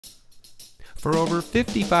For over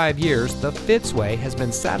 55 years, the Fitzway has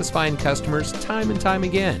been satisfying customers time and time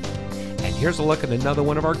again. And here's a look at another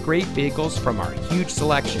one of our great vehicles from our huge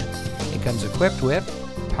selection. It comes equipped with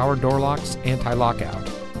power door locks, anti-lockout,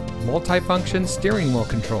 multifunction steering wheel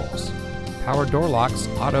controls, power door locks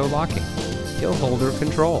auto locking, hill holder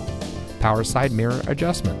control, power side mirror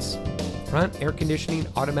adjustments, front air conditioning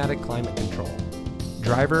automatic climate control,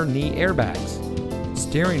 driver knee airbags,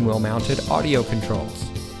 steering wheel mounted audio controls,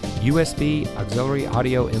 USB auxiliary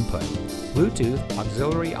audio input, Bluetooth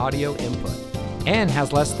auxiliary audio input, and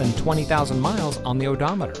has less than 20,000 miles on the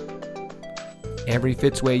odometer. Every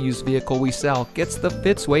Fitzway used vehicle we sell gets the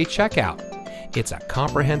Fitzway checkout. It's a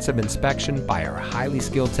comprehensive inspection by our highly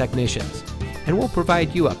skilled technicians, and we'll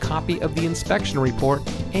provide you a copy of the inspection report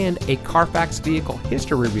and a Carfax vehicle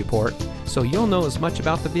history report so you'll know as much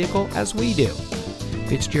about the vehicle as we do.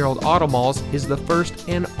 Fitzgerald Auto Malls is the first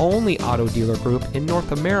and only auto dealer group in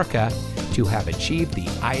North America to have achieved the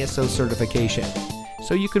ISO certification,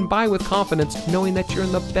 so you can buy with confidence knowing that you're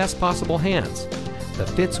in the best possible hands. The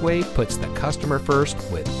Fitzway puts the customer first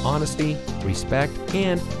with honesty, respect,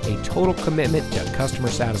 and a total commitment to customer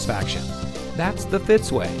satisfaction. That's the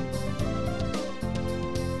Fitzway.